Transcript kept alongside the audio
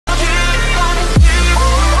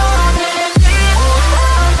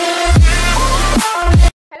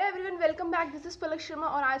Is Palak Sharma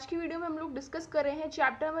और आज की वीडियो में हम लोग डिस्कस कर रहे हैं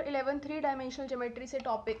chapter number 11 three dimensional geometry से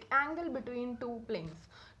topic angle between two planes.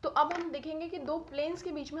 तो अब हम देखेंगे कि दो प्लेन्स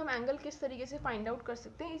के बीच में हम एंगल किस तरीके से फाइंड आउट कर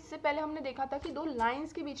सकते हैं। इससे पहले हमने देखा था कि दो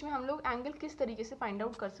लाइंस के बीच में हम लोग एंगल किस तरीके से फाइंड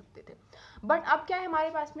आउट कर सकते थे, बट अब क्या है, हमारे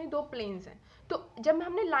पास में दो प्लेन्स हैं। तो जब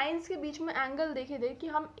हमने लाइंस के बीच में एंगल देखे थे कि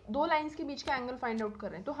हम दो लाइंस के बीच का एंगल फाइंड आउट कर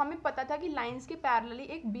रहे हैं, तो हमें पता था कि लाइंस के पैरेलली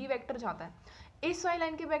एक बी वेक्टर जाता है। इस वाली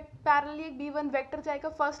लाइन के पैरेलल एक B1 वेक्टर जाएगा,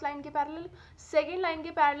 फर्स्ट लाइन के पैरेलल, सेकंड लाइन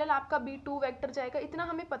के पैरेलल आपका B2 वेक्टर जाएगा। इतना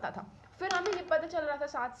हमें पता था। फिर हमें ये पता चल रहा था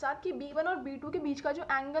साथ साथ कि B1 और B2 के बीच का जो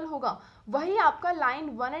एंगल होगा वही आपका लाइन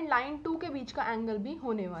 1 एंड लाइन 2 के बीच का एंगल भी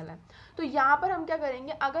होने वाला है। तो यहाँ पर हम क्या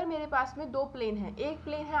करेंगे, अगर मेरे पास में दो प्लेन है, एक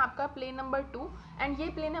प्लेन है आपका प्लेन नंबर 2 एंड ये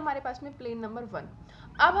प्लेन है हमारे पास में प्लेन नंबर 1।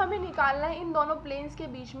 अब हमें निकालना है इन दोनों प्लेन्स के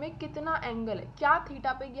बीच में कितना एंगल है, क्या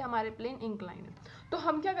थीटा पे ये हमारे प्लेन इंक्लाइन है। तो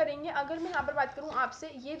हम क्या करेंगे, अगर मैं यहाँ पर बात करूँ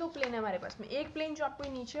आपसे, ये दो प्लेन है हमारे पास में, एक प्लेन जो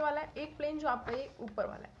आपको नीचे वाला है, एक प्लेन जो आपका ये ऊपर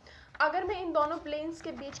वाला है। अगर मैं इन दोनों प्लेन्स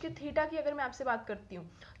के बीच के थीटा की अगर मैं आपसे बात करती हूँ,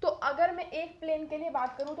 तो अगर मैं एक प्लेन के लिए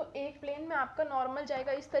बात करूँ तो एक प्लेन में आपका नॉर्मल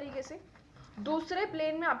जाएगा इस तरीके से, दूसरे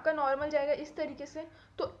प्लेन में आपका नॉर्मल जाएगा इस तरीके से।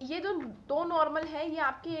 तो ये जो दो नॉर्मल है ये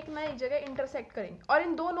आपकी एक ना एक जगह इंटरसेक्ट करेंगे और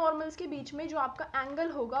इन दो नॉर्मल्स के बीच में जो आपका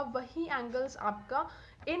एंगल होगा वही एंगल्स आपका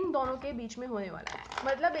इन दोनों के बीच में होने वाला है।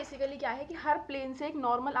 मतलब बेसिकली क्या है कि हर प्लेन से एक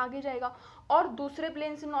नॉर्मल आगे जाएगा और दूसरे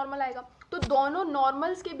प्लेन से नॉर्मल आएगा, तो दोनों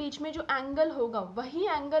नॉर्मल्स के बीच में जो एंगल होगा वही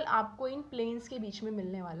एंगल आपको इन प्लेन्स के बीच में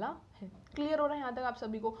मिलने वाला है। क्लियर हो रहा है यहाँ तक आप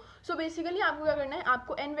सभी को? सो बेसिकली आपको क्या करना है,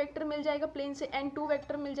 आपको n वेक्टर मिल जाएगा प्लेन से, n2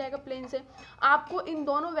 वेक्टर मिल जाएगा प्लेन से, आपको इन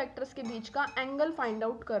दोनों वेक्टर्स के बीच का एंगल फाइंड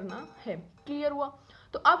आउट करना है। क्लियर हुआ?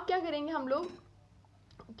 तो अब क्या करेंगे हम लोग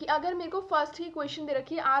कि अगर मेरे को फर्स्ट की इक्वेशन दे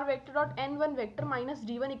रखी है r vector dot n1 vector minus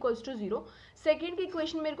d1 equals to 0, second की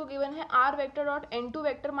इक्वेशन मेरे को गिवन है r vector dot n2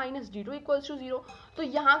 vector minus d2 equals to 0। तो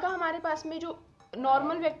यहाँ का हमारे पास में जो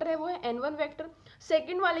नॉर्मल वेक्टर है वो है n1 वेक्टर,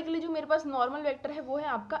 सेकंड वाले के लिए जो मेरे पास नॉर्मल वेक्टर है वो है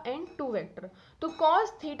आपका n2 वेक्टर। तो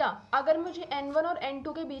cos थीटा, अगर मुझे n1 और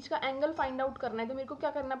n2 के बीच का एंगल फाइंड आउट करना है तो मेरे को क्या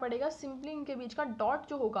करना पड़ेगा, सिंपली इनके बीच का डॉट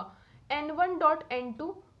जो होगा n1 डॉट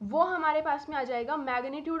n2 वो हमारे पास में आ जाएगा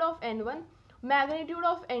magnitude of n1 magnitude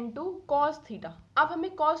of n2 cos theta. अब हमें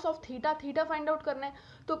cos of theta theta find out करना है,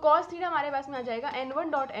 तो cos थीटा हमारे पास में आ जाएगा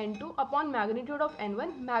n1 dot n2 upon magnitude of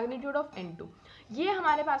n1 magnitude of n2। ये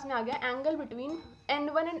हमारे पास में आ गया angle between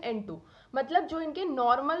n1 and n2। मतलब जो इनके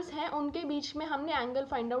नॉर्मल्स हैं उनके बीच में हमने एंगल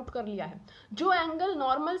फाइंड आउट कर लिया है। जो एंगल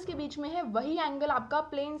नॉर्मल्स के बीच में है वही एंगल आपका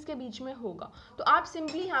प्लेन्स के बीच में होगा। तो आप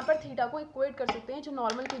सिंपली यहाँ पर थीटा को इक्वेट कर सकते हैं, जो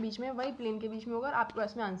नॉर्मल के बीच में है वही प्लेन के बीच में होगा और आपके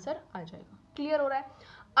पास में आंसर आ जाएगा। क्लियर हो रहा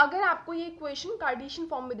है? अगर आपको ये इक्वेशन कार्टेशियन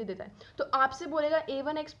फॉर्म में दे देता है तो आपसे बोलेगा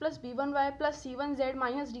a1x plus b1y plus c1z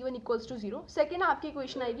minus d1 equals to 0। Second आपकी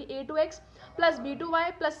इक्वेशन आएगी a2x plus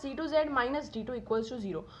b2y plus c2z minus d2 equals to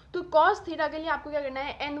 0। तो cos थीटा के लिए आपको क्या करना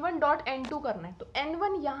है, n1 डॉट n2 करना है। तो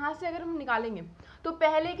n1 यहाँ से अगर हम निकालेंगे तो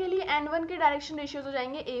पहले के लिए n1 के डायरेक्शन रेशियोज हो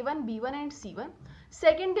जाएंगे a1 b1 and c1,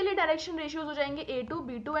 second के लिए डायरेक्शन रेशियोज हो जाएंगे a2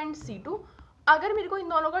 b2 एंड c2। अगर मेरे को इन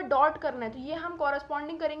दोनों का डॉट करना है तो ये हम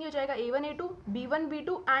कॉरेस्पॉन्डिंग करेंगे, हो जाएगा a1 a2 b1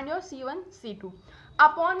 b2 and your c1 c2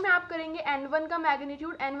 upon में आप करेंगे n1 का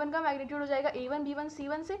मैग्नीट्यूड हो जाएगा a1 b1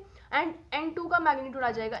 c1 से एंड n2 का मैग्नीट्यूड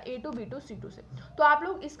आ जाएगा a2 b2 c2 से। तो आप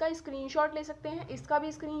लोग इसका स्क्रीनशॉट ले सकते हैं, इसका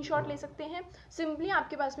भी स्क्रीनशॉट ले सकते हैं, सिंपली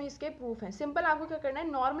आपके पास में इसके प्रूफ है। सिंपल आपको क्या करना है,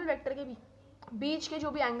 नॉर्मल वेक्टर के बीच के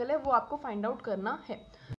जो भी एंगल है वो आपको फाइंड आउट करना है।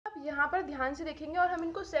 यहाँ पर ध्यान से देखेंगे और हम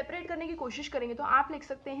इनको सेपरेट करने की कोशिश करेंगे। तो आप लिख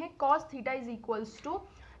सकते हैं cos theta is equals to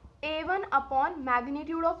a1 upon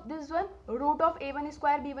magnitude of this one root of a1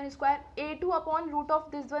 square b1 square, a2 upon root of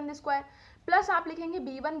this one square, plus आप लिखेंगे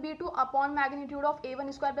b1 b2 upon magnitude of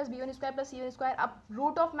a1 square plus b1 square plus c1 square अब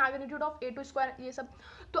root of magnitude of a2 square, ये सब।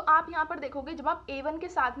 तो आप यहाँ पर देखोगे जब आप a1 के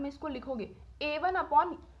साथ में इसको लिखोगे a1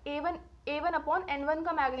 अपॉन n1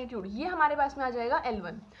 का मैग्नीट्यूड, ये हमारे पास में आ जाएगा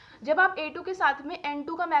L1। जब आप a2 के साथ में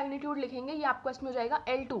n2 का मैग्नीट्यूड लिखेंगे ये आपको इसमें हो जाएगा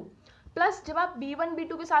L2, प्लस जब आप b1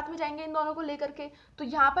 b2 के साथ में जाएंगे इन दोनों को लेकर के तो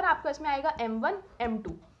यहाँ पर आपको इसमें आएगा m1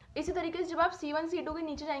 m2। इसी तरीके से जब आप c1 c2 के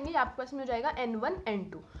नीचे जाएंगे आपके पास में हो जाएगा n1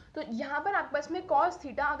 n2। तो यहाँ पर आपके पास में cos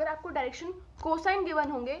थीटा, अगर आपको डायरेक्शन कोसाइन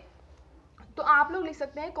गिवन होंगे तो आप लोग लिख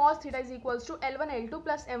सकते हैं cos theta is equals to L1 L2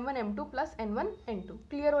 plus m1 m2 plus n1 n2।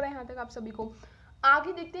 Clear हो रहा है यहाँ तक आप सभी को?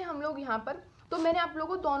 आगे देखते हैं हम लोग यहाँ पर। तो मैंने आप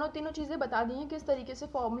लोगों को दोनों तीनों चीज़ें बता दी हैं किस तरीके से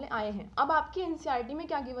फॉर्मूले आए हैं। अब आपकी एनसीईआरटी में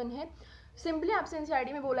क्या गिवन है, सिंपली आपसे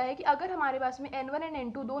एनसीईआरटी में बोला है कि अगर हमारे पास में n1 एंड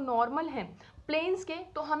n2 दो नॉर्मल हैं प्लेन्स के,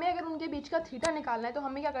 तो हमें अगर उनके बीच का थीटा निकालना है तो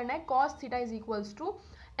हमें क्या करना है, cos theta is equals to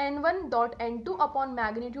n1 dot n2 upon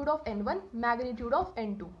magnitude of n1 magnitude of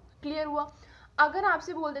n2। Clear हुआ? अगर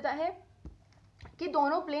आपसे बोल देता है कि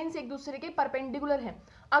दोनों प्लेन्स एक दूसरे के परपेंडिकुलर हैं।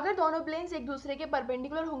 अगर दोनों प्लेन्स एक दूसरे के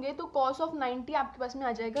परपेंडिकुलर होंगे तो cos ऑफ 90 आपके पास में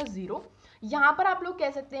आ जाएगा 0। यहाँ पर आप लोग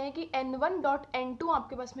कह सकते हैं कि n1 डॉट n2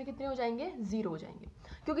 आपके पास में कितने हो जाएंगे, 0 हो जाएंगे,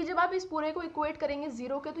 क्योंकि जब आप इस पूरे को इक्वेट करेंगे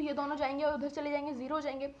 0 के तो ये दोनों जाएंगे और उधर चले जाएंगे, 0 हो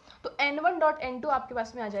जाएंगे, तो n1 डॉट n2 आपके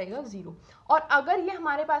पास में आ जाएगा 0। और अगर ये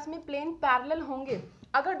हमारे पास में प्लेन पैरेलल होंगे,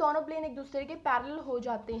 अगर दोनों प्लेन एक दूसरे के पैरेलल हो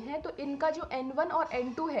जाते हैं तो इनका जो n1 और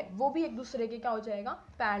n2 है वो भी एक दूसरे के क्या हो जाएगा,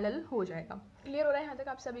 पैरेलल हो जाएगा। क्लियर हो रहा है यहाँ तक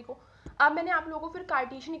आप सभी को? अब मैंने आप लोगों को फिर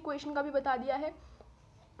कार्टेशियन इक्वेशन का भी बता दिया है।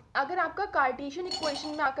 अगर आपका कार्टेशियन इक्वेशन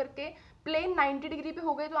में आकर के प्लेन 90 डिग्री पे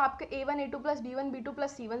हो गए तो आपके a1 a2 plus b1 b2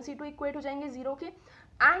 plus c1 c2 equate हो जाएंगे 0 के।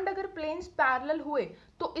 एंड अगर प्लेन्स पैरेलल हुए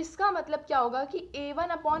तो इसका मतलब क्या होगा कि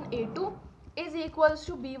a1 upon a2 is equals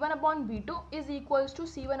to b1 upon b2 is equals to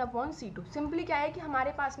c1 upon c2। Simply क्या है कि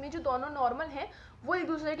हमारे पास में जो दोनों नॉर्मल हैं वो एक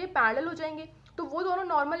दूसरे के पैरेलल हो जाएंगे, तो वो दोनों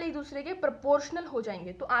नॉर्मल एक दूसरे के प्रोपोर्शनल हो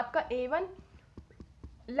जाएंगे। तो आपका a1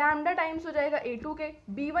 लैम्डा टाइम्स हो जाएगा a2 के,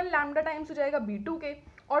 b1 लैम्डा टाइम्स हो जाएगा b2 के,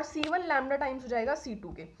 और c1 लैम्डा टाइम्स हो जाएगा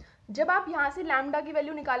c2 के। जब आप यहाँ से लैम्डा की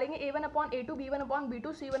वैल्यू निकालेंगे a1 upon a2 b1 upon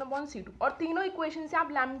b2 c1 upon c2 और तीनों इक्वेशन से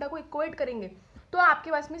आप लैम्डा को इक्वेट करेंगे तो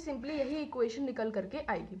आपके पास में सिंपली यही इक्वेशन निकल करके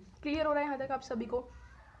आएगी। क्लियर हो रहा है यहाँ तक आप सभी को?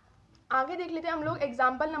 आगे देख लेते हैं हम लोग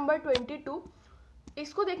एग्जाम्पल नंबर 22।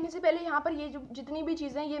 इसको देखने से पहले यहाँ पर ये जो जितनी भी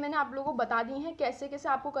चीज़ें ये मैंने आप लोगों को बता दी हैं कैसे कैसे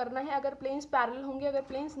आपको करना है। अगर प्लेन्स पैरेलल होंगे, अगर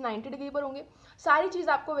प्लेन्स 90 डिग्री पर होंगे, सारी चीज़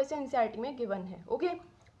आपको वैसे एनसीईआरटी में गिवन है। ओके,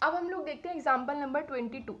 अब हम लोग देखते हैं एग्जाम्पल नंबर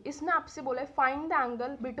 22। इसमें आपसे बोला है find the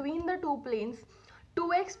angle between the two planes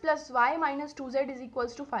 2x plus Y minus 2z is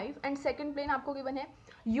equals to 5 and second plane आपको गिवन है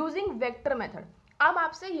यूजिंग वेक्टर मेथड। अब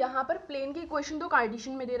आपसे यहाँ पर प्लेन की इक्वेशन तो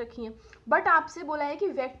कार्टेशियन में दे रखी है, बट आपसे बोला है कि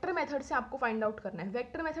वेक्टर मेथड से आपको फाइंड आउट करना है।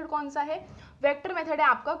 वेक्टर मेथड कौन सा है? वेक्टर मेथड है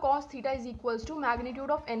आपका cos theta is equals to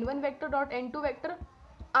magnitude of n1 vector dot n2 vector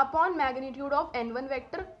upon magnitude of n1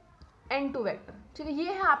 vector n2 vector. ठीक है,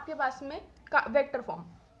 ये है आपके पास में वेक्टर फॉर्म।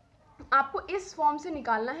 आपको इस फॉर्म से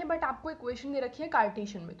निकालना है, बट आपको इक्वेशन दे रखी है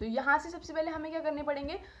कार्टेशियन में। तो यहाँ से सबसे पहले हमें क्या करने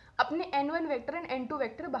पड़ेंगे, अपने n1 vector and n2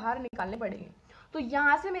 vector बाहर निकालने पड़ेंगे। तो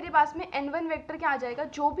यहाँ से मेरे पास में n1 वेक्टर क्या आ जाएगा,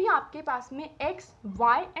 जो भी आपके पास में x,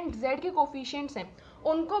 y एंड z के कोफिशिएंट्स हैं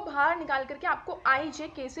उनको बाहर निकाल करके आपको i, j,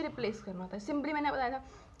 k से रिप्लेस करना होता है। सिंपली मैंने बताया था,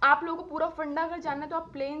 आप लोगों को पूरा फंडा अगर जानना है तो आप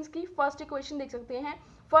प्लेन्स की फर्स्ट इक्वेशन देख सकते हैं,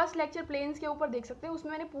 फर्स्ट लेक्चर प्लेन्स के ऊपर देख सकते हैं,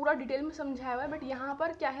 उसमें मैंने पूरा डिटेल में समझाया हुआ है। बट यहाँ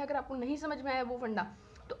पर क्या है, अगर आपको नहीं समझ में आया वो फंडा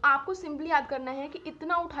तो आपको सिंपली याद करना है कि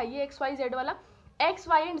इतना उठाइए x, y, z वाला, x,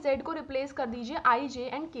 y एंड z को रिप्लेस कर दीजिए i, j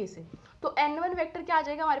एंड k से। तो n1 वेक्टर क्या आ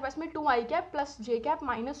जाएगा हमारे पास में 2i cap plus j cap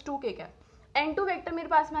minus 2k cap. n2 vector मेरे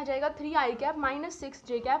पास में आ जाएगा 3i cap minus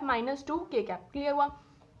 6j cap minus 2k cap. Clear हुआ?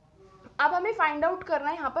 अब हमें फाइंड आउट करना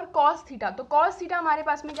है यहाँ पर cos थीटा। तो cos थीटा हमारे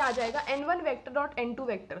पास में क्या आ जाएगा, n1 vector dot n2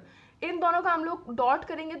 vector. इन दोनों का हम लोग डॉट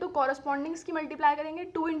करेंगे तो कॉरस्पॉन्डिंग्स की मल्टीप्लाई करेंगे,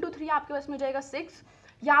 2 इंटू 3 आपके पास में हो जाएगा 6,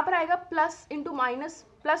 यहाँ पर आएगा plus into minus,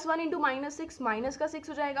 plus 1 into minus 6, minus का 6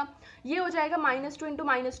 हो जाएगा, ये हो जाएगा माइनस 2 इंटू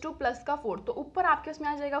माइनस 2 प्लस का 4। तो ऊपर आपके पास में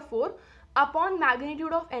आ जाएगा 4 upon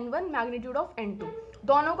magnitude of n1 magnitude of n2।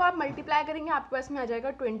 दोनों को आप मल्टीप्लाई करेंगे आपके पास में आ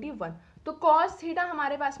जाएगा 21। तो cos थीटा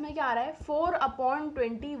हमारे पास में क्या आ रहा है, 4 अपॉन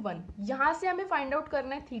 21। यहाँ से हमें फाइंड आउट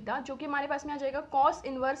करना है थीटा, जो कि हमारे पास में आ जाएगा cos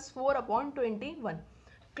इनवर्स 4 अपॉन 21।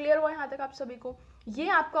 क्लियर हुआ यहाँ तक आप सभी को? ये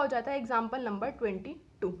आपका हो जाता है एग्जाम्पल नंबर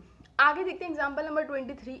 22। आगे देखते हैं एग्जाम्पल नंबर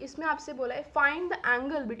 23। इसमें आपसे बोला है find the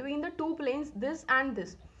angle between the two planes this and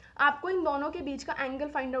this. आपको इन दोनों के बीच का एंगल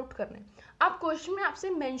फाइंड आउट करना है। अब क्वेश्चन में आपसे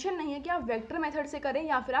मेंशन नहीं है कि आप वेक्टर मेथड से करें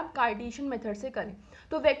या फिर आप कार्टेशियन मेथड से करें।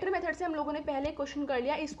 तो वेक्टर मेथड से हम लोगों ने पहले क्वेश्चन कर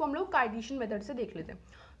लिया, इसको हम लोग कार्टेशियन मेथड से देख लेते हैं।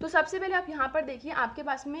 तो सबसे पहले आप यहाँ पर देखिए, आपके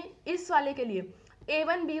पास में इस वाले के लिए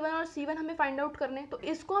a1, b1 और c1 हमें फाइंड आउट करने हैं। तो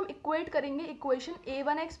इसको हम इक्वेट करेंगे equation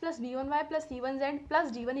a1x plus b1y plus c1z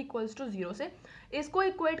plus d1 equals to 0 से। इसको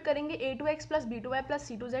इक्वेट करेंगे a2x plus b2y plus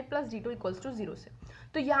c2z plus d2 equals to 0 से।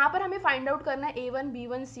 तो यहाँ पर हमें फाइंड आउट करना है a1,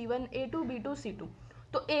 b1, c1, a2, b2, c2।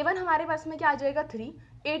 तो a1 हमारे पास में क्या आ जाएगा 3,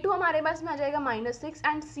 a2 हमारे पास में आ जाएगा -6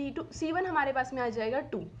 एंड c1 हमारे पास में आ जाएगा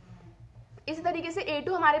 2। इसी तरीके से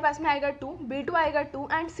a2 हमारे पास में आएगा 2, b2 आएगा 2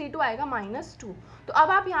 एंड c2 आएगा -2। तो अब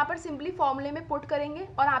आप यहाँ पर सिंपली फॉर्मूले में पुट करेंगे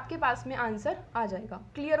और आपके पास में आंसर आ जाएगा।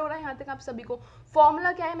 क्लियर हो रहा है यहाँ तक आप सभी को?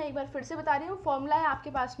 फॉर्मूला क्या है मैं एक बार फिर से बता रही हूँ। फॉर्मूला है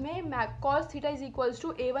आपके पास में cos theta is equals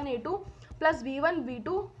to a1 a2 plus b1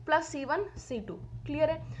 b2 plus c1 c2। Clear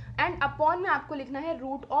है? एंड अपॉन में आपको लिखना है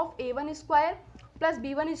root of a1 square plus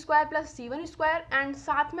b1 square plus c1 square and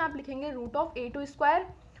साथ में आप लिखेंगे root of a2 square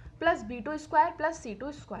plus b2 square plus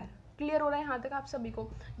c2 square. Clear हो रहा है यहाँ तक आप सभी को?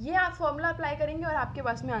 ये आप फॉर्मूला अप्लाई करेंगे और आपके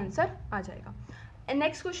पास में आंसर आ जाएगा।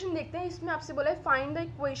 नेक्स्ट क्वेश्चन देखते हैं। इसमें आपसे बोला है find the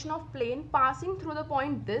equation of plane passing through the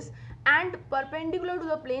point this and perpendicular to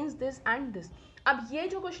the planes this and this. अब ये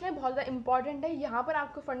जो क्वेश्चन है बहुत ज़्यादा इंपॉर्टेंट है, यहाँ पर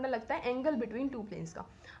आपको फंडा लगता है एंगल बिटवीन टू प्लेन्स का।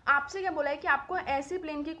 आपसे क्या बोला है कि आपको ऐसे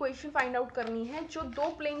प्लेन की इक्वेशन फाइंड आउट करनी है जो दो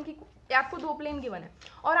प्लेन की, आपको दो प्लेन गिवन है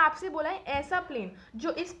और आपसे बोला है ऐसा प्लेन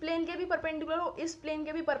जो इस प्लेन के भी परपेंडिकुलर हो, इस प्लेन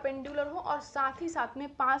के भी परपेंडिकुलर हो और साथ ही साथ में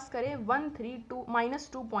पास करे 1 3 2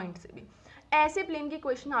 -2 पॉइंट से भी, ऐसे प्लेन की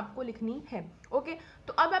इक्वेशन आपको लिखनी है। ओके,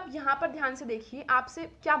 तो अब आप यहाँ पर ध्यान से देखिए आपसे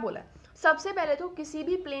क्या बोला है। सबसे पहले तो किसी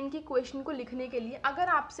भी प्लेन की इक्वेशन को लिखने के लिए अगर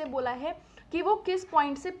आपसे बोला है कि वो किस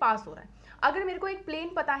पॉइंट से पास हो रहा है, अगर मेरे को एक प्लेन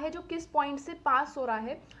पता है जो किस पॉइंट से पास हो रहा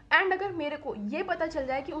है एंड अगर मेरे को ये पता चल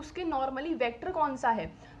जाए कि उसके नॉर्मली वेक्टर कौन सा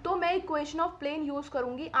है, तो मैं इक्वेशन ऑफ प्लेन यूज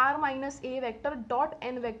करूंगी r-a vector dot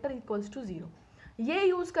n vector equals to 0। ये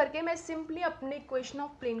यूज करके मैं सिंपली अपने इक्वेशन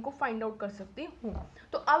ऑफ प्लेन को फाइंड आउट कर सकती हूँ।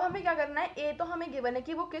 तो अब हमें क्या करना है, ए तो हमें गिवन है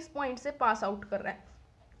कि वो किस पॉइंट से पास आउट कर रहा है,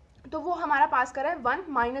 तो वो हमारा पास कर रहा है 1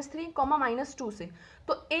 -3 -2 से।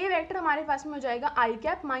 तो ए वेक्टर हमारे पास में हो जाएगा i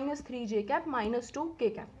cap -3j cap -2k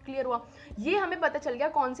cap. Clear हुआ, ये हमें पता चल गया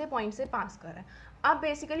कौन से पॉइंट से पास कर रहा है। अब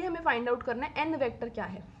बेसिकली हमें फाइंड आउट करना है एन वेक्टर क्या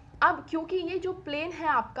है। अब क्योंकि ये जो प्लेन है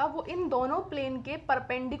आपका वो इन दोनों प्लेन के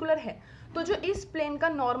परपेंडिकुलर है, तो जो इस प्लेन का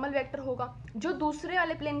नॉर्मल वेक्टर होगा, जो दूसरे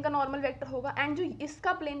वाले प्लेन का नॉर्मल वेक्टर होगा एंड जो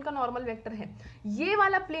इसका प्लेन का नॉर्मल वेक्टर है, ये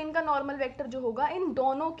वाला प्लेन का नॉर्मल वेक्टर जो होगा इन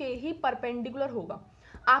दोनों के ही परपेंडिकुलर होगा।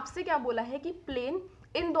 आपसे क्या बोला है कि प्लेन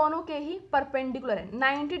इन दोनों के ही परपेंडिकुलर है,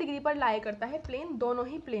 90 डिग्री पर लाई करता है प्लेन दोनों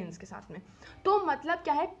ही प्लेन्स के साथ में। तो मतलब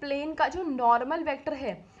क्या है, प्लेन का जो नॉर्मल वेक्टर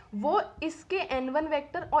है वो इसके n1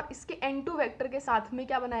 वेक्टर और इसके n2 वेक्टर के साथ में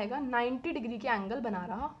क्या बनाएगा, 90 डिग्री के एंगल बना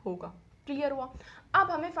रहा होगा। क्लियर हुआ। अब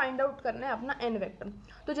हमें फाइंड आउट करना है अपना n वेक्टर।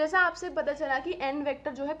 तो जैसा आपसे पता चला कि n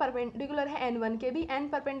वेक्टर जो है परपेंडिकुलर है n1 के भी, n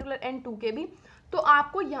परपेंडिकुलर n2 के भी, तो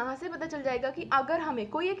आपको यहाँ से पता चल जाएगा कि अगर हमें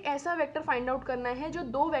कोई एक ऐसा वेक्टर फाइंड आउट करना है जो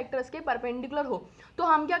दो वेक्टर्स के परपेंडिकुलर हो, तो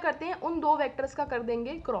हम क्या करते हैं, उन दो वेक्टर्स का कर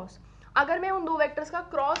देंगे क्रॉस। अगर मैं उन दो वेक्टर्स का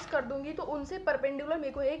क्रॉस कर दूंगी तो उनसे परपेंडिकुलर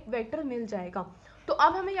मेरे को एक वेक्टर मिल जाएगा। तो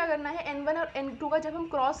अब हमें क्या करना है, n1 और n2 का जब हम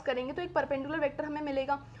क्रॉस करेंगे तो एक परपेंडिकुलर वेक्टर हमें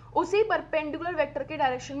मिलेगा, उसी परपेंडिकुलर वेक्टर के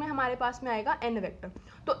डायरेक्शन में हमारे पास में आएगा n वेक्टर।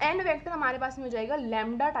 तो n वेक्टर हमारे पास में हो जाएगा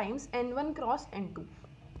lambda times n1 cross n2।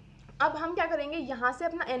 अब हम क्या करेंगे, यहाँ से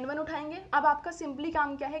अपना n1 उठाएंगे। अब आपका सिंपली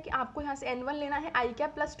काम क्या है कि आपको यहाँ से n1 लेना है i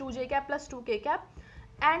cap plus 2j cap plus 2k cap,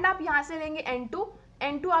 and आप यहाँ से लेंगे n2,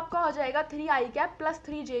 n2 आपका हो जाएगा 3i cap plus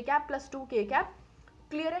 3j cap plus 2k cap.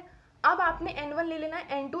 Clear है। अब आपने n1 ले लेना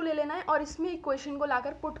है, n2 ले लेना है और इसमें इक्वेशन को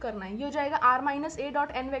लाकर पुट करना है। ये हो जाएगा r-a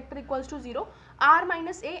dot n vector equals to 0।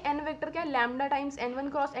 r-a n vector क्या है, lambda times n1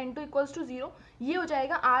 cross n2 equals to 0। ये हो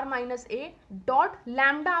जाएगा r-a डॉट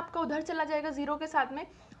लैम्डा आपका उधर चला जाएगा 0 के साथ में,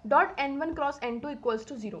 dot n1 cross n2 equals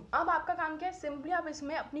to 0। अब आपका काम क्या है, सिंपली आप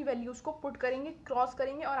इसमें अपनी वैल्यूज को पुट करेंगे, क्रॉस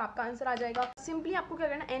करेंगे और आपका आंसर आ जाएगा। सिंपली आपको क्या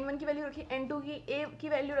करना है, n1 की वैल्यू रखिए, n2 की, a की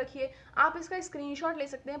वैल्यू रखिए। आप इसका स्क्रीनशॉट ले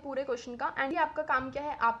सकते हैं पूरे क्वेश्चन का, एंड ये आपका काम क्या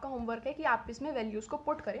है, आपका होमवर्क है कि आप इसमें वैल्यूज को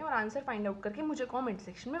पुट करें और आंसर फाइंड आउट करके मुझे कॉमेंट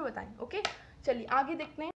सेक्शन में बताएं। ओके, चलिए आगे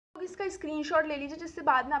देखते हैं। इसका स्क्रीनशॉट ले लीजिए जिससे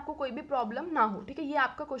बाद में आपको कोई भी प्रॉब्लम ना हो। ठीक है, ये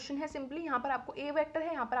आपका क्वेश्चन है। सिंपली यहाँ पर आपको ए वेक्टर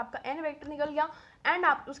है, यहाँ पर आपका एन वेक्टर निकल गया, एंड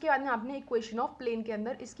आप उसके बाद में आपने इक्वेशन ऑफ प्लेन के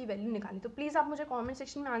अंदर इसकी वैल्यू निकाली। तो प्लीज आप मुझे कमेंट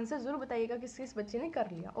सेक्शन में आंसर जरूर बताइएगा किस बच्चे ने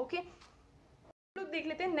कर लिया। ओके, लोग देख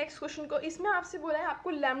लेते हैं नेक्स्ट क्वेश्चन को। इसमें आपसे बोला है आपको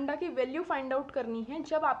लैम्डा की वैल्यू फाइंड आउट करनी है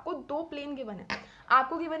जब आपको दो प्लेन गिवन है।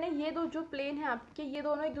 आपको गिवन है ये दो जो प्लेन है आपके, ये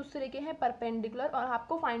दोनों एक दूसरे के हैं परपेंडिकुलर, और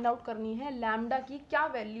आपको फाइंड आउट करनी है लैम्डा की क्या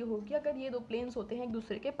वैल्यू होगी अगर ये दो प्लेन्स होते हैं एक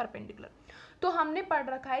दूसरे के परपेंडिकुलर। तो हमने पढ़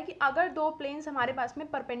रखा है कि अगर दो प्लेन्स हमारे पास में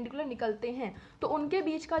परपेंडिकुलर निकलते हैं तो उनके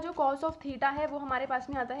बीच का जो कॉस ऑफ थीटा है वो हमारे पास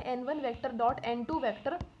में आता है n1 vector dot n2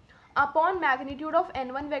 vector upon magnitude of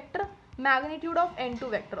n1 vector magnitude of n2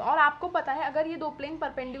 vector. और आपको पता है अगर ये दो प्लेन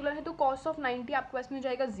परपेंडिकुलर है तो cos ऑफ 90 आपके पास में हो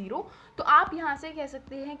जाएगा 0। तो आप यहाँ से कह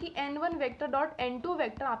सकते हैं कि n1 vector dot n2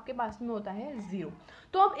 vector आपके पास में होता है 0।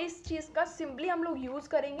 तो अब इस चीज़ का सिंपली हम लोग यूज़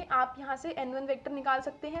करेंगे। आप यहाँ से n1 वेक्टर निकाल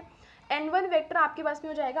सकते हैं। n1 वेक्टर आपके पास में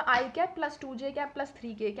हो जाएगा i cap plus 2j cap plus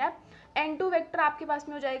 3k cap. n2 vector आपके पास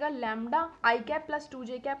में हो जाएगा lambda i cap plus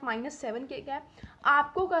 2j cap minus 7k cap.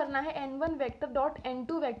 आपको करना है n1 vector dot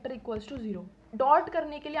n2 vector equals to 0। Dot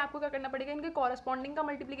करने के लिए आपको क्या करना पड़ेगा, इनके कॉरस्पॉन्डिंग का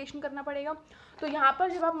मल्टीप्लिकेशन करना पड़ेगा। तो यहाँ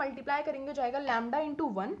पर जब आप मल्टीप्लाई करेंगे हो जाएगा लैम्डा इंटू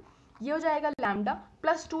 1, ये हो जाएगा लैम्डा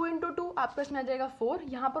प्लस 2 इंटू 2 आपका इसमें आ जाएगा 4,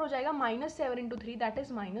 यहाँ पर हो जाएगा minus 7 into 3 that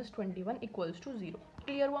is minus 21 equals to 0।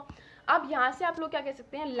 Clear हुआ। अब यहाँ से आप लोग क्या कह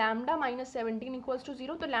सकते हैं, लैम्डा माइनस 17 इक्वल्स टू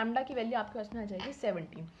 0। तो लैम्डा की वैल्यू आपके पास में आ जाएगी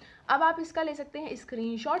 17। अब आप इसका ले सकते हैं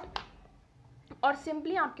स्क्रीनशॉट और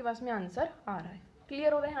सिंपली आपके पास में आंसर आ रहा है।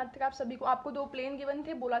 क्लियर हो रहा है यहाँ तक आप सभी को। आपको दो प्लेन गिवन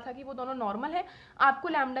थे, बोला था कि वो दोनों नॉर्मल है, आपको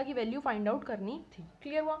लैम्डा की वैल्यू फाइंड आउट करनी थी।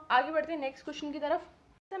 क्लियर हुआ। आगे बढ़ते हैं नेक्स्ट क्वेश्चन की तरफ।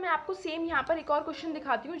 मैं आपको सेम यहाँ पर एक और क्वेश्चन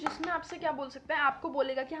दिखाती हूँ जिसमें आपसे क्या बोल सकता है, आपको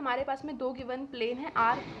बोलेगा कि हमारे पास में दो गिवन प्लेन है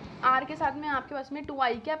आर के साथ में आपके पास में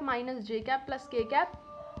 2i कैप माइनस जे कैप प्लस के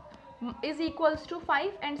cap is equals to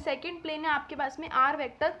 5 and second plane है आपके पास में are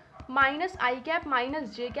vector minus I cap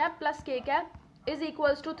minus J cap plus के कैप इज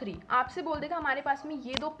इक्वल्स टू 3। आपसे बोल देगा हमारे पास में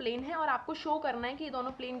ये दो प्लेन है और आपको शो करना है कि ये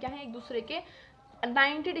दोनों प्लेन क्या है, एक दूसरे के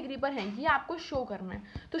 90 डिग्री पर है, ये आपको शो करना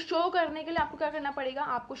है। तो शो करने के लिए आपको क्या करना पड़ेगा,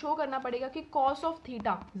 आपको शो करना पड़ेगा कि कॉस ऑफ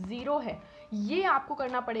थीटा 0 है, ये आपको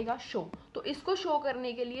करना पड़ेगा शो। तो इसको शो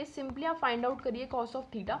करने के लिए सिंपली आप फाइंड आउट करिए cos of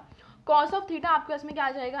theta. Cos of theta आपके पास में क्या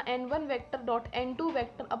आ जाएगा, n1 vector dot n2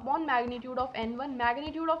 vector upon magnitude of n1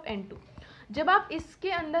 magnitude of n2। जब आप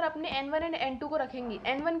इसके अंदर अपने n1 एंड n2 को रखेंगे,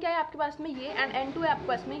 n1 क्या है आपके पास में ये एंड n2 है आपके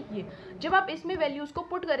पास में ये, जब आप इसमें वैल्यूज को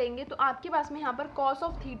पुट करेंगे तो आपके पास में यहाँ पर कॉस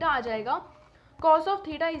ऑफ थीटा आ जाएगा, cos of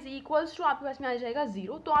theta is equals to आपके पास में आ जाएगा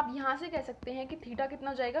 0। तो आप यहाँ से कह सकते हैं कि थीटा कितना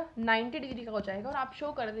हो जाएगा, 90 डिग्री का हो जाएगा और आप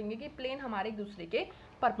शो कर देंगे कि प्लेन हमारे एक दूसरे के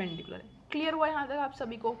परपेंडिकुलर है। क्लियर हुआ यहाँ तक आप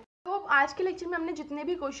सभी को? तो आज के लेक्चर में हमने जितने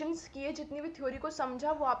भी क्वेश्चंस किए, जितनी भी थ्योरी को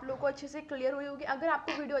समझा, वो आप लोगों को अच्छे से क्लियर हुई होगी। अगर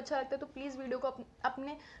आपको वीडियो अच्छा लगता है तो प्लीज़ वीडियो को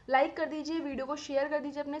अपने लाइक कर दीजिए, वीडियो को शेयर कर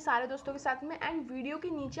दीजिए अपने सारे दोस्तों के साथ में, एंड वीडियो के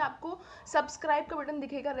नीचे आपको सब्सक्राइब का बटन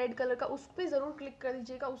दिखेगा रेड कलर का, उस पर ज़रूर क्लिक कर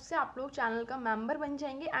दीजिएगा, उससे आप लोग चैनल का मेंबर बन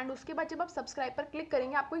जाएंगे। एंड उसके बाद जब आप सब्सक्राइब पर क्लिक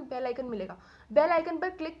करेंगे आपको एक बेल आइकन मिलेगा, बेल आइकन पर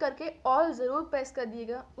क्लिक करके ऑल ज़रूर प्रेस कर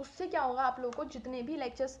दिएगा। उससे क्या होगा, आप लोगों को जितने भी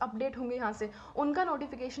लेक्चर्स अपडेट होंगे यहाँ से उनका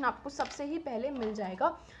नोटिफिकेशन आपको सबसे ही पहले मिल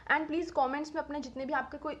जाएगा। एंड प्लीज़ कमेंट्स में अपने जितने भी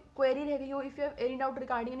आपके कोई क्वेरी रह गई हो, if you have any doubt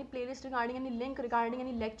regarding any playlist, regarding any link, regarding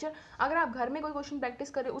any lecture, अगर आप घर में कोई क्वेश्चन प्रैक्टिस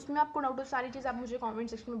करें उसमें आपको डाउट हो, सारी चीज़ आप मुझे कमेंट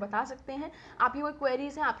सेक्शन में बता सकते हैं। आपकी कोई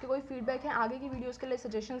क्वेरीज हैं, आपके कोई फीडबैक है, आगे की वीडियोज़ के लिए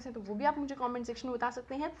सजेशंस हैं, तो वो भी आप मुझे कमेंट सेक्शन में बता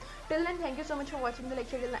सकते हैं। Till then thank you so much for watching the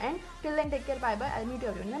lecture till the end. Till then take care, bye bye, I meet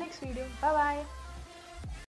you in the next video, bye bye.